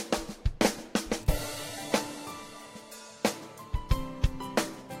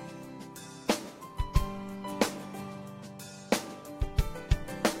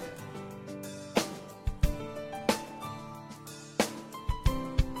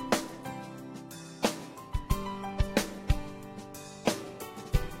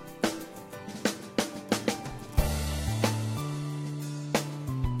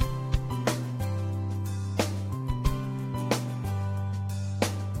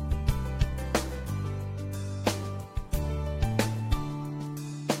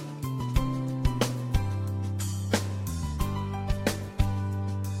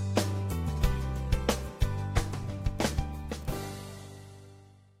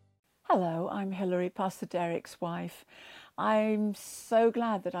Hello, I'm Hilary, Pastor Derek's wife. I'm so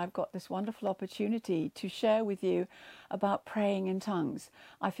glad that I've got this wonderful opportunity to share with you about praying in tongues.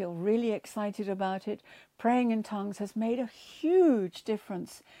 I feel really excited about it. Praying in tongues has made a huge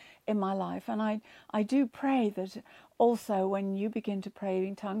difference in my life, and I do pray that also when you begin to pray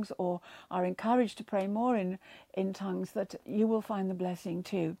in tongues or are encouraged to pray more in tongues, that you will find the blessing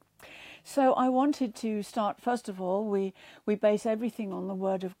too. So I wanted to start, first of all, we base everything on the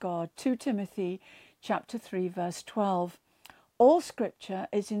Word of God. 2 Timothy chapter 3, verse 12. All scripture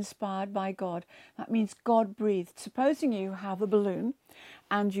is inspired by God. That means God breathed. Supposing you have a balloon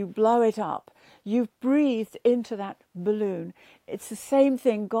and you blow it up, you've breathed into that balloon. It's the same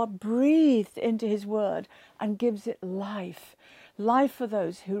thing. God breathed into his word and gives it life. Life for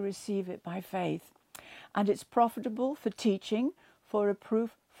those who receive it by faith. And it's profitable for teaching, for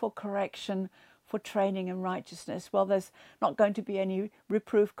reproof, for correction, for training in righteousness. Well, there's not going to be any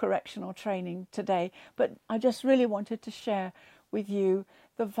reproof, correction or training today, but I just really wanted to share with you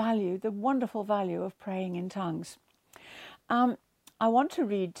the value, the wonderful value of praying in tongues. I want to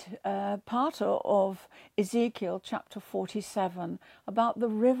read part of Ezekiel chapter 47 about the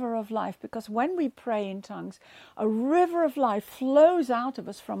river of life, because when we pray in tongues, a river of life flows out of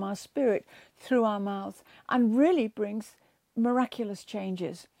us from our spirit through our mouths and really brings miraculous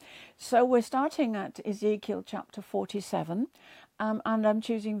changes. So we're starting at Ezekiel chapter 47 and I'm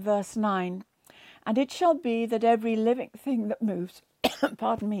choosing verse 9. And it shall be that every living thing that moves,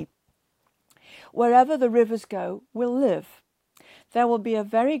 pardon me, wherever the rivers go, will live. There will be a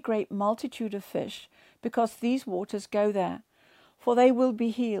very great multitude of fish, because these waters go there. For they will be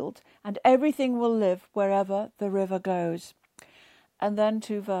healed, and everything will live wherever the river goes. And then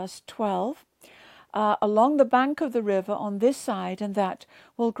to verse 12. Along the bank of the river on this side and that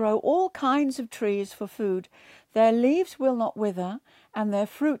will grow all kinds of trees for food. Their leaves will not wither, and their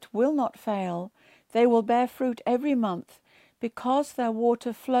fruit will not fail. They will bear fruit every month, because their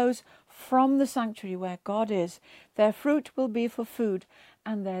water flows from the sanctuary where God is. Their fruit will be for food,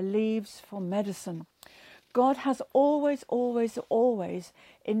 and their leaves for medicine. God has always, always, always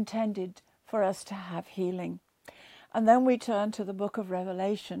intended for us to have healing. And then we turn to the book of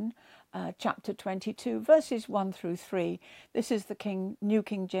Revelation, chapter 22, verses 1 through 3. This is the New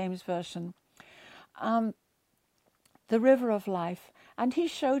King James Version. The river of life. And he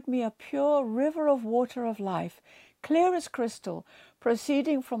showed me a pure river of water of life, clear as crystal,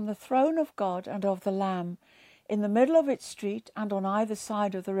 proceeding from the throne of God and of the Lamb. In the middle of its street and on either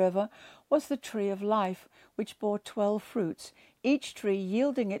side of the river was the tree of life, which bore 12 fruits, each tree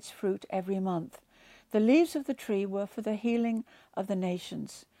yielding its fruit every month. The leaves of the tree were for the healing of the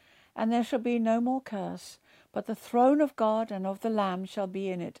nations. And there shall be no more curse, but the throne of God and of the Lamb shall be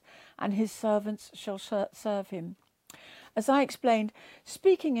in it, and his servants shall serve him. As I explained,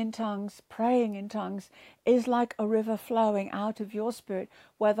 speaking in tongues, praying in tongues, is like a river flowing out of your spirit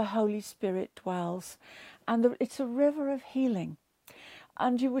where the Holy Spirit dwells. And it's a river of healing.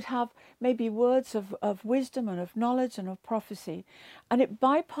 And you would have maybe words of wisdom and of knowledge and of prophecy. And it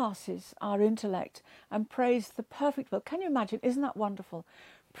bypasses our intellect and prays the perfect will. Can you imagine? Isn't that wonderful?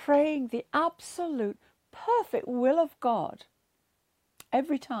 Praying the absolute perfect will of God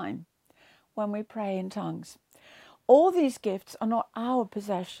every time when we pray in tongues. All these gifts are not our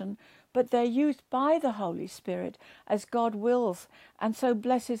possession, but they're used by the Holy Spirit as God wills, and so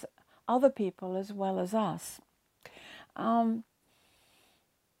blesses other people as well as us.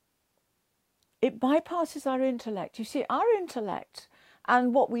 It bypasses our intellect. You see, our intellect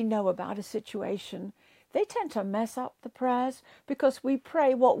and what we know about a situation, they tend to mess up the prayers because we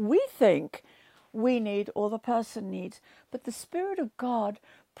pray what we think we need or the person needs. But the Spirit of God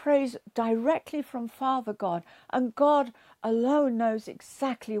prays directly from Father God, and God alone knows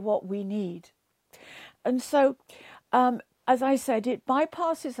exactly what we need. And so, as I said, it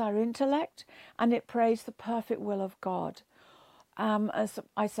bypasses our intellect and it prays the perfect will of God. As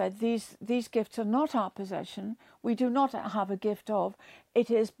I said, these gifts are not our possession. We do not have a gift of. It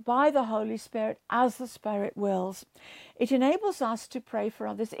is by the Holy Spirit as the Spirit wills. It enables us to pray for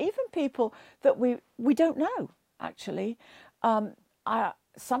others, even people that we don't know, actually.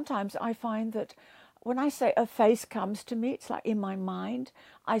 Sometimes I find that when I say a face comes to me, it's like in my mind,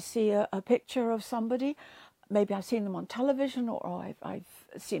 I see a picture of somebody. Maybe I've seen them on television, or I've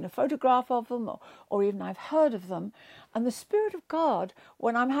seen a photograph of them, or even I've heard of them. And the Spirit of God,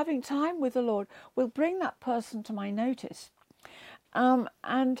 when I'm having time with the Lord, will bring that person to my notice.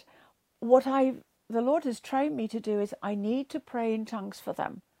 And what the Lord has trained me to do is I need to pray in tongues for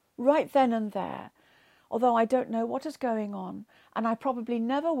them right then and there, although I don't know what is going on, and I probably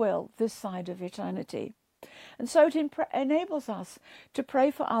never will this side of eternity. And so it enables us to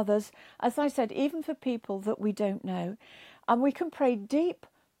pray for others, as I said, even for people that we don't know. And we can pray deep,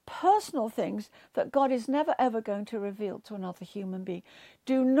 personal things that God is never ever going to reveal to another human being.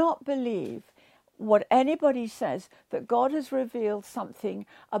 Do not believe what anybody says that God has revealed something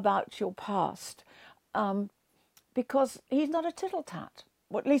about your past, because he's not a tittle-tat.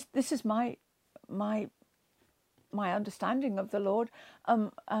 Well, at least this is my understanding of the Lord,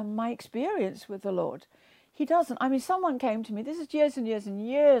 and my experience with the Lord. He doesn't. I mean, someone came to me, this is years and years and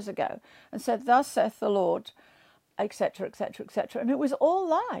years ago, and said, "Thus saith the Lord," etc., etc., etc. And it was all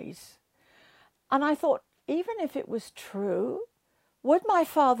lies. And I thought, even if it was true, would my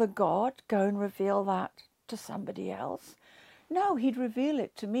Father God go and reveal that to somebody else? No, he'd reveal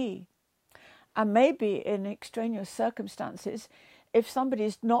it to me. And maybe in extraneous circumstances, if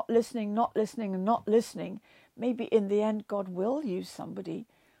somebody's not listening, and not listening, maybe in the end God will use somebody,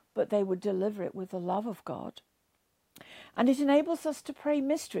 but they would deliver it with the love of God. And it enables us to pray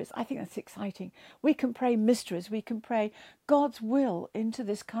mysteries. I think that's exciting. We can pray mysteries. We can pray God's will into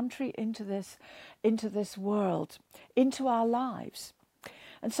this country, into this world, into our lives.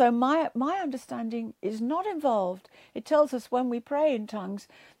 And so my understanding is not involved. It tells us when we pray in tongues,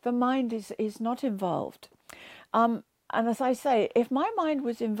 the mind is not involved. And as I say, if my mind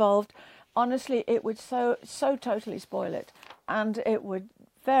was involved, honestly, it would so totally spoil it, and it would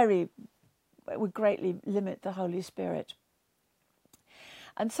greatly limit the Holy Spirit.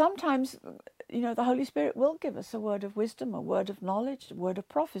 And sometimes, the Holy Spirit will give us a word of wisdom, a word of knowledge, a word of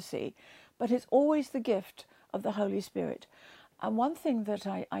prophecy, but it's always the gift of the Holy Spirit. And one thing that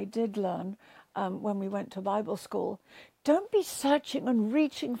I did learn when we went to Bible school, don't be searching and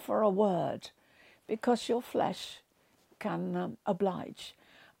reaching for a word, because your flesh can oblige.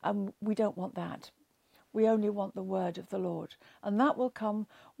 And we don't want that. We only want the word of the Lord. And that will come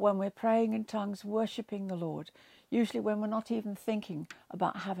when we're praying in tongues, worshipping the Lord, usually when we're not even thinking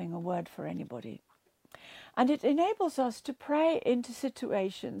about having a word for anybody. And it enables us to pray into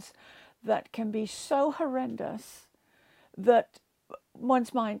situations that can be so horrendous that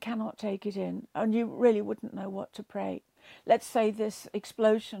one's mind cannot take it in, and you really wouldn't know what to pray. Let's say this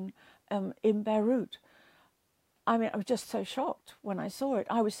explosion in Beirut. I mean, I was just so shocked when I saw it.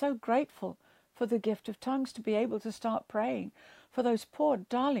 I was so grateful for the gift of tongues to be able to start praying for those poor,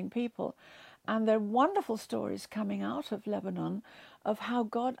 darling people. And there are wonderful stories coming out of Lebanon of how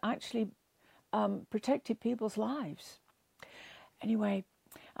God actually protected people's lives. Anyway,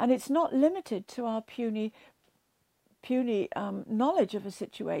 and it's not limited to our puny knowledge of a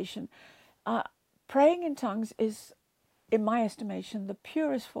situation. Praying in tongues is, in my estimation, the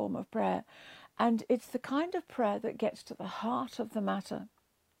purest form of prayer. And it's the kind of prayer that gets to the heart of the matter.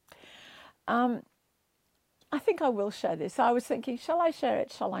 I think I will share this. I was thinking, shall I share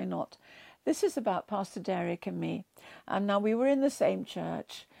it? Shall I not? This is about Pastor Derek and me. And now we were in the same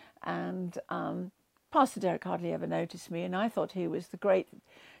church, and Pastor Derek hardly ever noticed me, and I thought he was the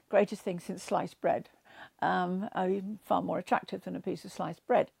greatest thing since sliced bread. Far more attractive than a piece of sliced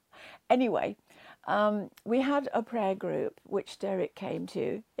bread. Anyway, we had a prayer group which Derek came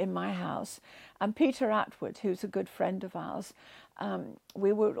to in my house, and Peter Atwood, who's a good friend of ours,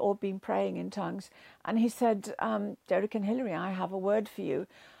 we were all been praying in tongues, and he said, "Derek and Hilary, I have a word for you."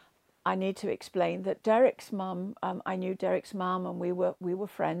 I need to explain that Derek's mum, I knew Derek's mum, and we were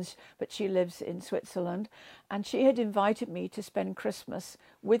friends, but she lives in Switzerland, and she had invited me to spend Christmas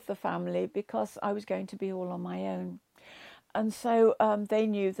with the family because I was going to be all on my own. And so they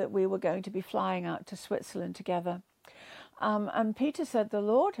knew that we were going to be flying out to Switzerland together. And Peter said the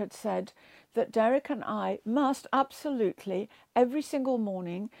Lord had said that Derek and I must absolutely, every single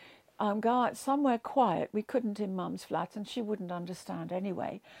morning, go out somewhere quiet. We couldn't in Mum's flat, and she wouldn't understand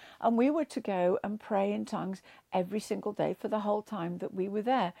anyway. And we were to go and pray in tongues every single day for the whole time that we were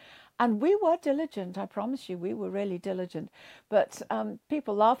there. And we were diligent, I promise you, we were really diligent. But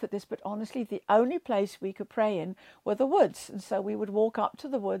people laugh at this, but honestly, the only place we could pray in were the woods. And so we would walk up to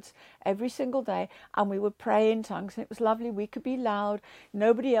the woods every single day, and we would pray in tongues. And it was lovely. We could be loud.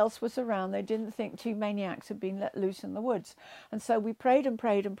 Nobody else was around. They didn't think two maniacs had been let loose in the woods. And so we prayed and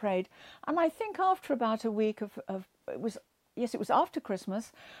prayed and prayed. And I think after about a week of it was after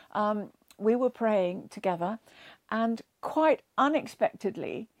Christmas, we were praying together, and quite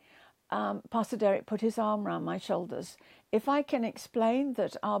unexpectedly, Pastor Derek put his arm around my shoulders. If I can explain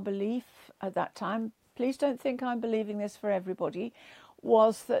that our belief at that time, please don't think I'm believing this for everybody,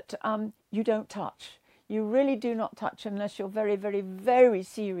 was that you don't touch. You really do not touch unless you're very, very, very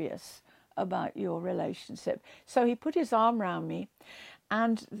serious about your relationship. So he put his arm around me.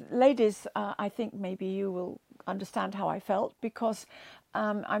 And ladies, I think maybe you will understand how I felt, because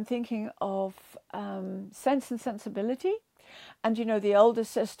I'm thinking of Sense and Sensibility. And you know, the older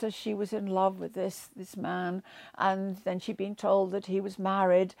sister, she was in love with this man, and then she'd been told that he was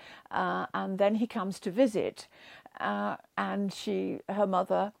married, and then he comes to visit, and her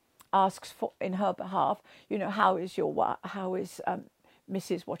mother asks for in her behalf, you know, how is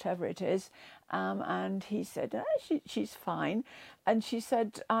Mrs. whatever it is, and he said, she's fine, and she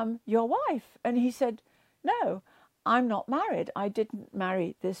said, your wife, and he said, no, I'm not married. I didn't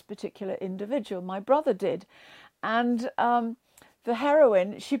marry this particular individual. My brother did. And the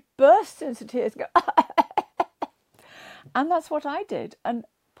heroine, she burst into tears, and that's what I did. And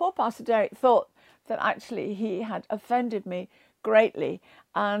poor Pastor Derek thought that actually he had offended me greatly,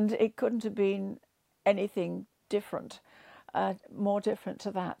 and it couldn't have been anything different, more different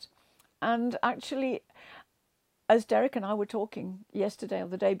to that. And actually, as Derek and I were talking yesterday or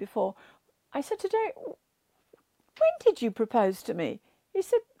the day before, I said to Derek, when did you propose to me? He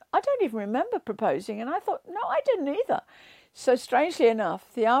said, I don't even remember proposing. And I thought, no, I didn't either. So strangely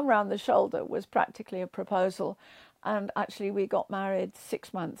enough, the arm round the shoulder was practically a proposal. And actually we got married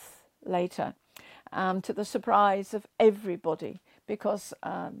 6 months later, to the surprise of everybody, because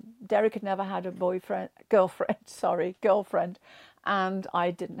Derek had never had a girlfriend, and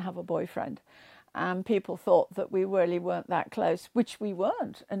I didn't have a boyfriend. And people thought that we really weren't that close, which we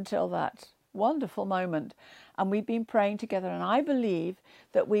weren't until that wonderful moment. And we've been praying together, and I believe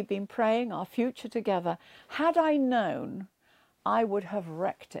that we've been praying our future together. Had I known, I would have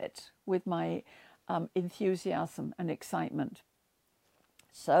wrecked it with my enthusiasm and excitement.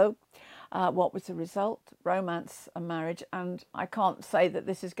 So what was the result? Romance and marriage. And I can't say that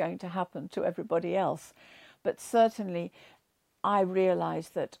this is going to happen to everybody else, but certainly I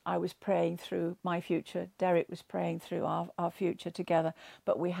realised that I was praying through my future. Derek was praying through our future together,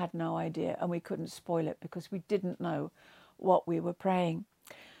 but we had no idea, and we couldn't spoil it because we didn't know what we were praying.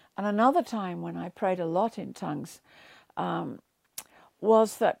 And another time when I prayed a lot in tongues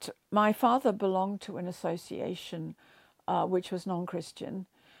was that my father belonged to an association which was non-Christian,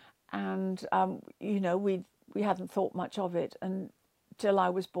 and you know, we hadn't thought much of it until I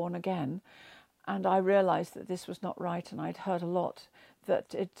was born again. And I realised that this was not right, and I'd heard a lot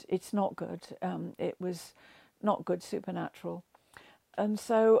that it's not good. It was not good supernatural. And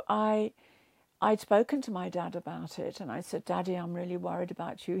so I'd spoken to my dad about it, and I said, Daddy, I'm really worried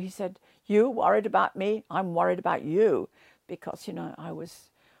about you. He said, you worried about me? I'm worried about you, because, you know, I was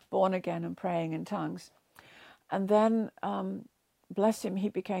born again and praying in tongues. And then, bless him, he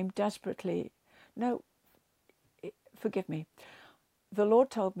became forgive me. The Lord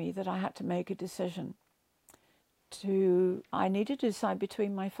told me that I had to make a decision. I needed to decide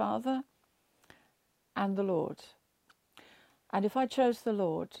between my father and the Lord. And if I chose the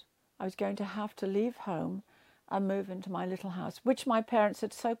Lord, I was going to have to leave home and move into my little house, which my parents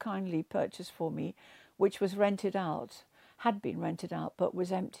had so kindly purchased for me, which was had been rented out, but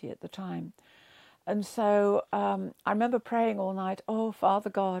was empty at the time. And so I remember praying all night, oh, Father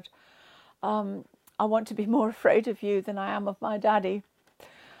God, I want to be more afraid of you than I am of my daddy.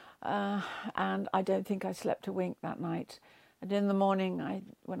 And I don't think I slept a wink that night. And in the morning,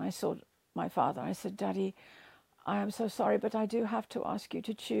 when I saw my father, I said, Daddy, I am so sorry, but I do have to ask you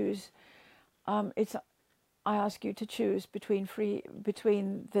to choose. I ask you to choose between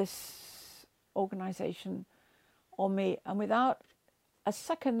this organisation or me. And without a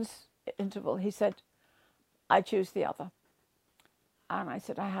second's interval, he said, I choose the other. And I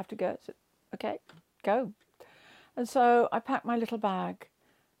said, I have to go. I said, okay, go. And so I packed my little bag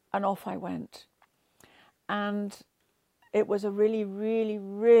and off I went. And it was a really, really,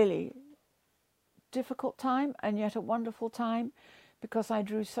 really difficult time, and yet a wonderful time, because I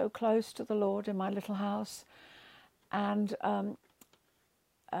drew so close to the Lord in my little house. And a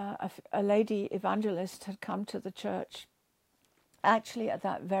lady evangelist had come to the church actually at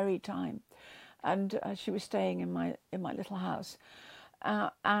that very time, and she was staying in my little house,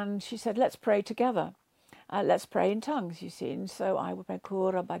 and she said, let's pray together. Let's pray in tongues, you see. And so I would pray,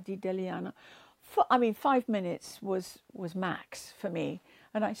 Kura Badi Deliana. 5 minutes was max for me.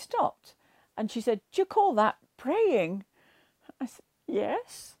 And I stopped. And she said, do you call that praying? I said,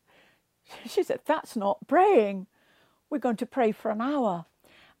 yes. She said, that's not praying. We're going to pray for an hour.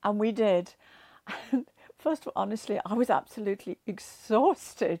 And we did. And first of all, honestly, I was absolutely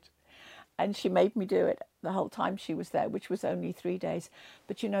exhausted. And she made me do it the whole time she was there, which was only 3 days.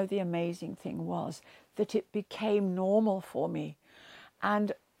 But you know, the amazing thing was that it became normal for me.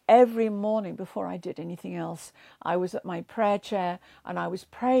 And every morning before I did anything else, I was at my prayer chair and I was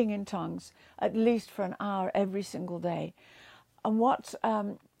praying in tongues, at least for an hour every single day. And what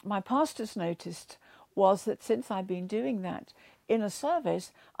my pastors noticed was that since I'd been doing that, in a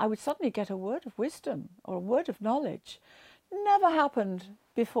service, I would suddenly get a word of wisdom or a word of knowledge. Never happened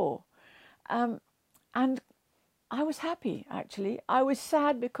before. And I was happy, actually. I was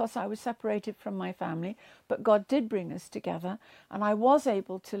sad because I was separated from my family, but God did bring us together, and I was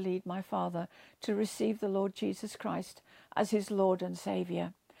able to lead my father to receive the Lord Jesus Christ as his Lord and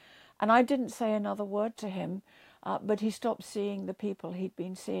Saviour. And I didn't say another word to him, but he stopped seeing the people he'd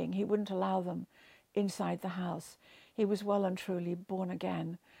been seeing. He wouldn't allow them inside the house. He was well and truly born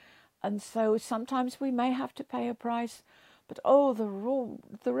again. And so sometimes we may have to pay a price, but oh,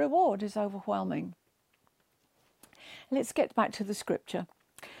 the reward is overwhelming. Let's get back to the scripture.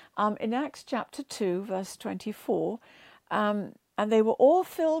 In Acts chapter 2, verse 24, and they were all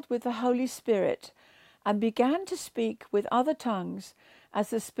filled with the Holy Spirit and began to speak with other tongues as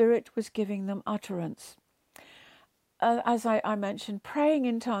the Spirit was giving them utterance. As I mentioned, praying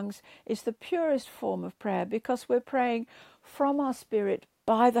in tongues is the purest form of prayer because we're praying from our spirit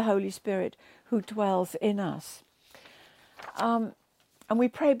by the Holy Spirit who dwells in us. And we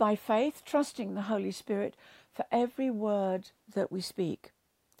pray by faith, trusting the Holy Spirit for every word that we speak.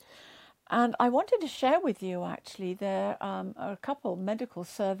 And I wanted to share with you, actually, there are a couple medical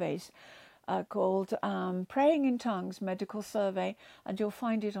surveys called Praying in Tongues Medical Survey, and you'll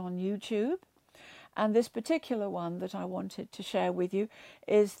find it on YouTube. And this particular one that I wanted to share with you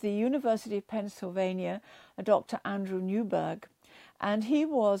is the University of Pennsylvania, Dr. Andrew Newberg. And he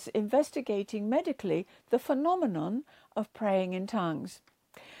was investigating medically the phenomenon of praying in tongues.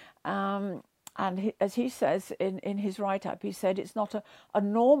 And as he says in his write-up, he said it's not a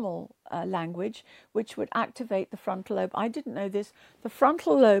normal language which would activate the frontal lobe. I didn't know this. The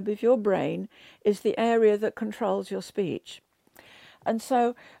frontal lobe of your brain is the area that controls your speech. And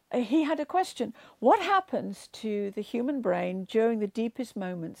so he had a question. What happens to the human brain during the deepest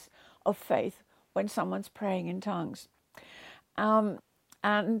moments of faith when someone's praying in tongues? And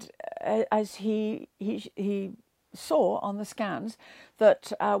as he saw on the scans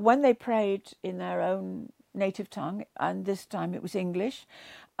that when they prayed in their own native tongue, and this time it was English,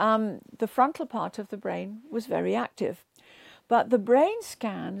 the frontal part of the brain was very active. But the brain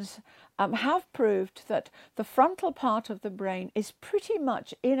scans have proved that the frontal part of the brain is pretty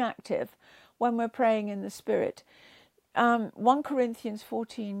much inactive when we're praying in the Spirit. 1 Corinthians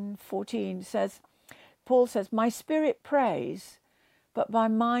 14:14 says, Paul says, "My spirit prays, but my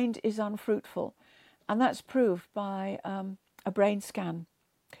mind is unfruitful." And that's proved by a brain scan.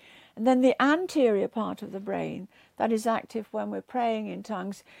 And then the anterior part of the brain that is active when we're praying in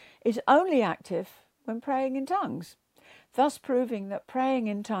tongues is only active when praying in tongues, thus proving that praying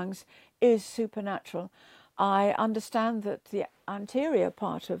in tongues is supernatural. I understand that the anterior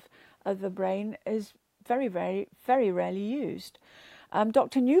part of the brain is very, very, very rarely used.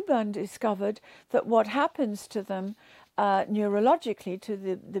 Dr. Newburn discovered that what happens to them neurologically, to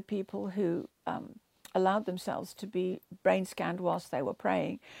the people who allowed themselves to be brain scanned whilst they were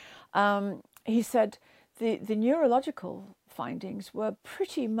praying, he said the neurological findings were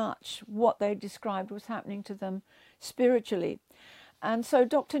pretty much what they described was happening to them spiritually. And so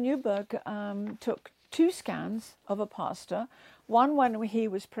Dr. Newberg took 2 scans of a pastor, one when he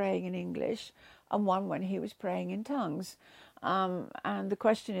was praying in English and one when he was praying in tongues. And the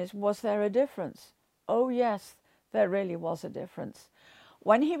question is, was there a difference? Oh yes, there really was a difference.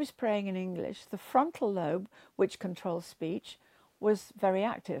 When he was praying in English, the frontal lobe, which controls speech, was very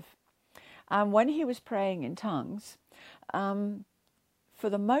active. And when he was praying in tongues, for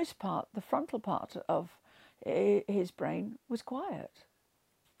the most part, the frontal part of his brain was quiet.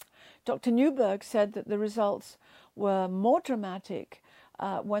 Dr. Newberg said that the results were more dramatic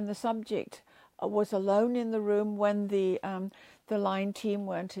when the subject was alone in the room, when the line team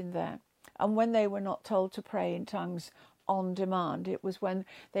weren't in there, and when they were not told to pray in tongues on demand. It was when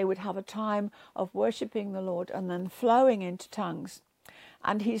they would have a time of worshipping the Lord and then flowing into tongues.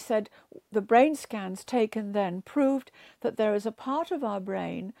 And he said the brain scans taken then proved that there is a part of our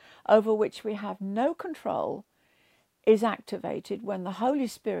brain over which we have no control is activated when the Holy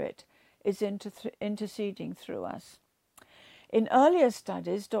Spirit is interceding through us. In earlier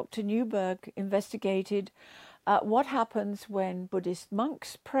studies, Dr. Newberg investigated what happens when Buddhist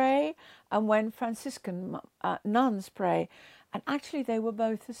monks pray and when Franciscan nuns pray, and actually they were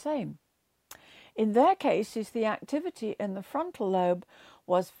both the same. In their cases, the activity in the frontal lobe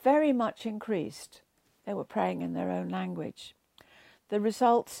was very much increased. They were praying in their own language. The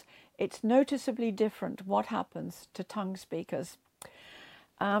results, it's noticeably different what happens to tongue speakers.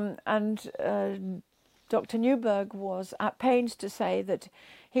 Dr. Newberg was at pains to say that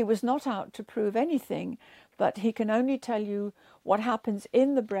he was not out to prove anything, but he can only tell you what happens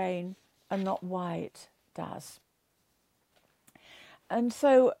in the brain and not why it does. And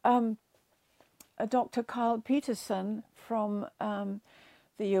so Dr. Carl Peterson from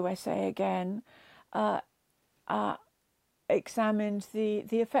the USA again examined the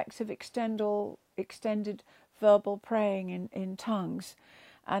effects of extended verbal praying in tongues.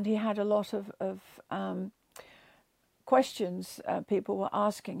 And he had a lot of questions people were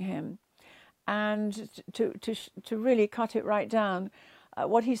asking him. And to really cut it right down,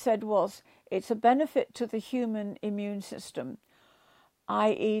 what he said was, it's a benefit to the human immune system,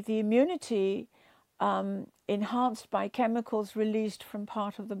 i.e. the immunity enhanced by chemicals released from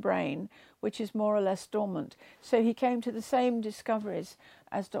part of the brain, which is more or less dormant. So he came to the same discoveries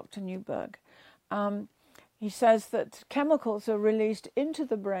as Dr. Newberg. He says that chemicals are released into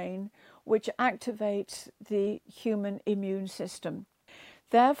the brain, which activates the human immune system.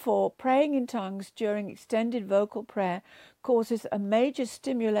 Therefore, praying in tongues during extended vocal prayer causes a major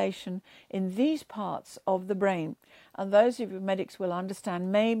stimulation in these parts of the brain. And those of you medics will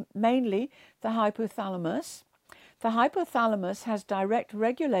understand mainly the hypothalamus. The hypothalamus has direct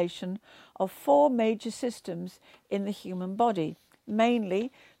regulation of 4 major systems in the human body,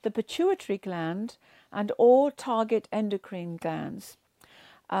 mainly the pituitary gland and all target endocrine glands.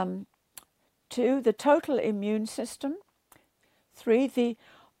 2, the total immune system. 3, the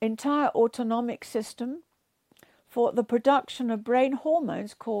entire autonomic system. 4, the production of brain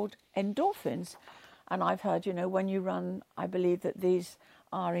hormones called endorphins. And I've heard, when you run, I believe that these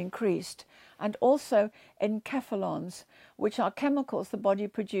are increased. And also enkephalons, which are chemicals the body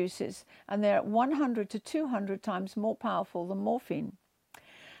produces, and they're 100 to 200 times more powerful than morphine.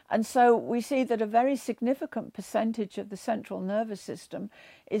 And so we see that a very significant percentage of the central nervous system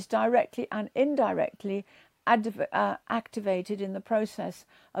is directly and indirectly activated in the process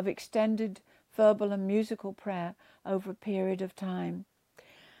of extended verbal and musical prayer over a period of time.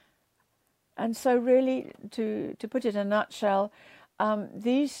 And so really, to put it in a nutshell,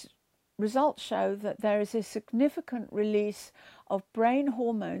 these results show that there is a significant release of brain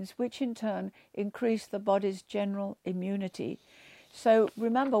hormones, which in turn increase the body's general immunity. So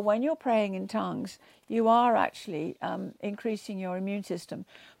remember, when you're praying in tongues, you are actually increasing your immune system.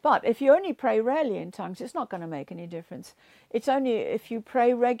 But if you only pray rarely in tongues, it's not going to make any difference. It's only if you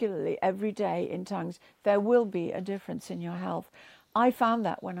pray regularly every day in tongues, there will be a difference in your health. I found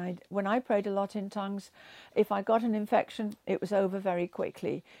that when I prayed a lot in tongues, if I got an infection, it was over very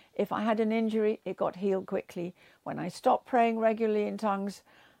quickly. If I had an injury, it got healed quickly. When I stopped praying regularly in tongues,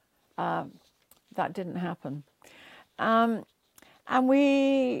 that didn't happen. And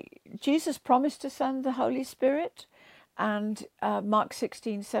Jesus promised to send the Holy Spirit, and Mark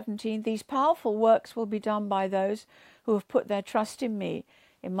 16:17, these powerful works will be done by those who have put their trust in me.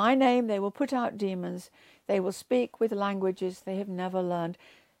 In my name they will put out demons. They will speak with languages they have never learned.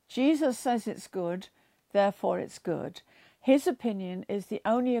 Jesus says it's good, therefore it's good. His opinion is the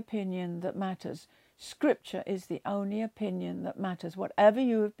only opinion that matters. Scripture is the only opinion that matters. Whatever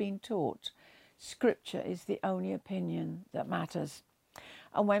you have been taught, Scripture is the only opinion that matters.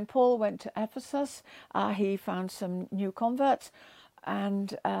 And when Paul went to Ephesus, he found some new converts,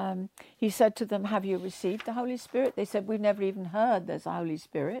 and he said to them, have you received the Holy Spirit? They said, we've never even heard there's a Holy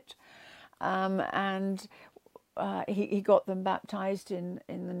Spirit. And he got them baptized in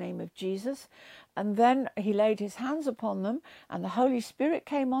the name of Jesus. And then he laid his hands upon them, and the Holy Spirit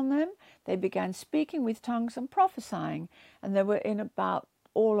came on them. They began speaking with tongues and prophesying, and there were in about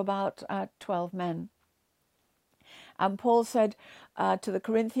 12 men. And Paul said to the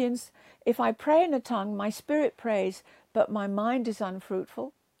Corinthians, if I pray in a tongue, my spirit prays, but my mind is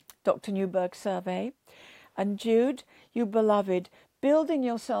unfruitful. Dr. Newberg survey. And Jude, you beloved, building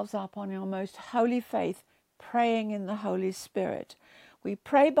yourselves up on your most holy faith, praying in the Holy Spirit. We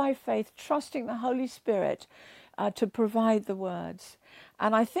pray by faith, trusting the Holy Spirit to provide the words.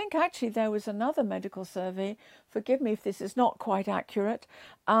 And I think actually there was another medical survey, forgive me if this is not quite accurate,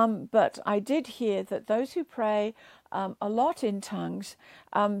 but I did hear that those who pray a lot in tongues,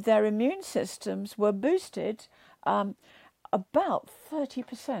 their immune systems were boosted about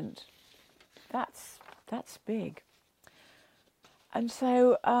 30%. That's big. And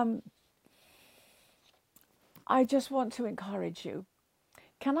so I just want to encourage you.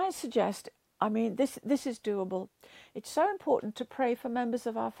 Can I suggest, this is doable. It's so important to pray for members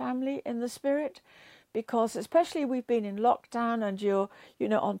of our family in the Spirit, because especially we've been in lockdown and you're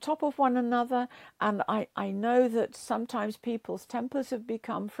on top of one another, and I know that sometimes people's tempers have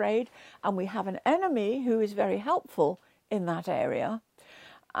become frayed, and we have an enemy who is very helpful in that area.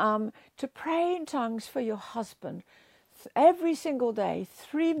 To pray in tongues for your husband every single day,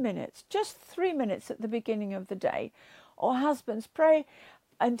 3 minutes, just 3 minutes at the beginning of the day. Or husbands, pray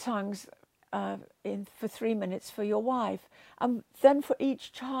in tongues for 3 minutes for your wife, and then for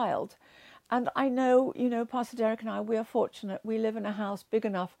each child. And I know, Pastor Derek and I, we are fortunate. We live in a house big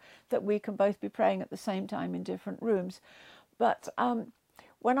enough that we can both be praying at the same time in different rooms. But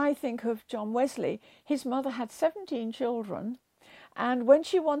when I think of John Wesley, his mother had 17 children. And when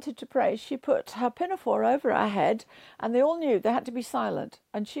she wanted to pray, she put her pinafore over her head, and they all knew they had to be silent,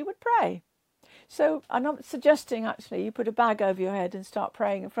 and she would pray. So I'm not suggesting actually you put a bag over your head and start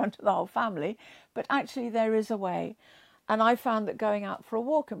praying in front of the whole family, but actually there is a way. And I found that going out for a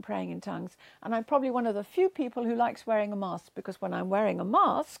walk and praying in tongues, and I'm probably one of the few people who likes wearing a mask, because when I'm wearing a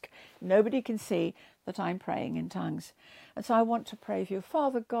mask, nobody can see that I'm praying in tongues. And so I want to pray for you.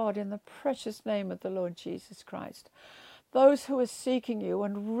 Father God, in the precious name of the Lord Jesus Christ, those who are seeking you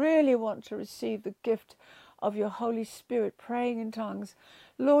and really want to receive the gift of your Holy Spirit, praying in tongues,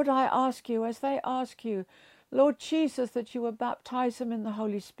 Lord, I ask you, as they ask you, Lord Jesus, that you will baptize them in the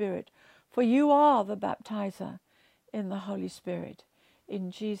Holy Spirit, for you are the baptizer in the Holy Spirit.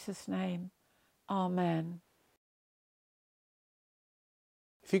 In Jesus' name, amen.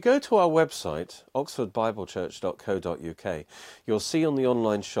 If you go to our website, oxfordbiblechurch.co.uk, you'll see on the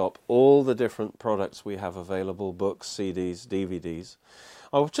online shop all the different products we have available, books, CDs, DVDs.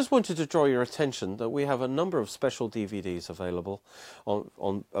 I just wanted to draw your attention that we have a number of special DVDs available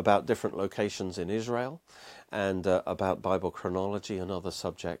on about different locations in Israel and about Bible chronology and other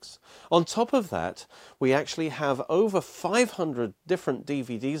subjects. On top of that, we actually have over 500 different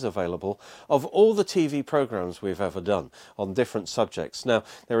DVDs available of all the TV programs we've ever done on different subjects. Now,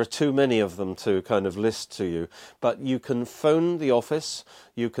 there are too many of them to kind of list to you, but you can phone the office,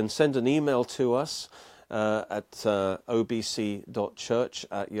 you can send an email to us, at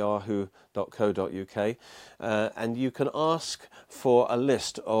obc.church@yahoo.co.uk, and you can ask for a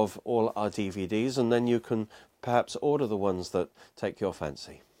list of all our DVDs, and then you can perhaps order the ones that take your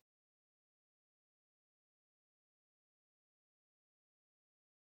fancy.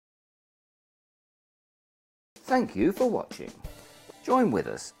 Thank you for watching. Join with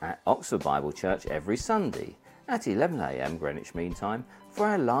us at Oxford Bible Church every Sunday at 11 a.m. Greenwich Mean Time for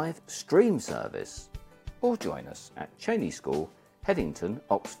our live stream service. Or join us at Cheney School, Headington,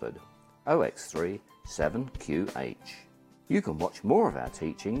 Oxford, OX3 7QH. You can watch more of our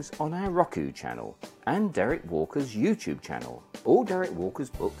teachings on our Roku channel and Derek Walker's YouTube channel. All Derek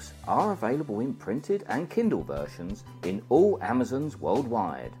Walker's books are available in printed and Kindle versions in all Amazons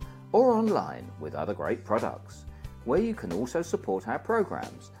worldwide, or online with other great products, where you can also support our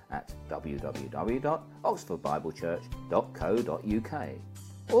programs at www.oxfordbiblechurch.co.uk,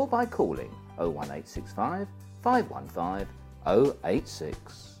 or by calling 01865 515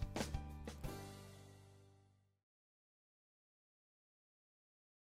 086.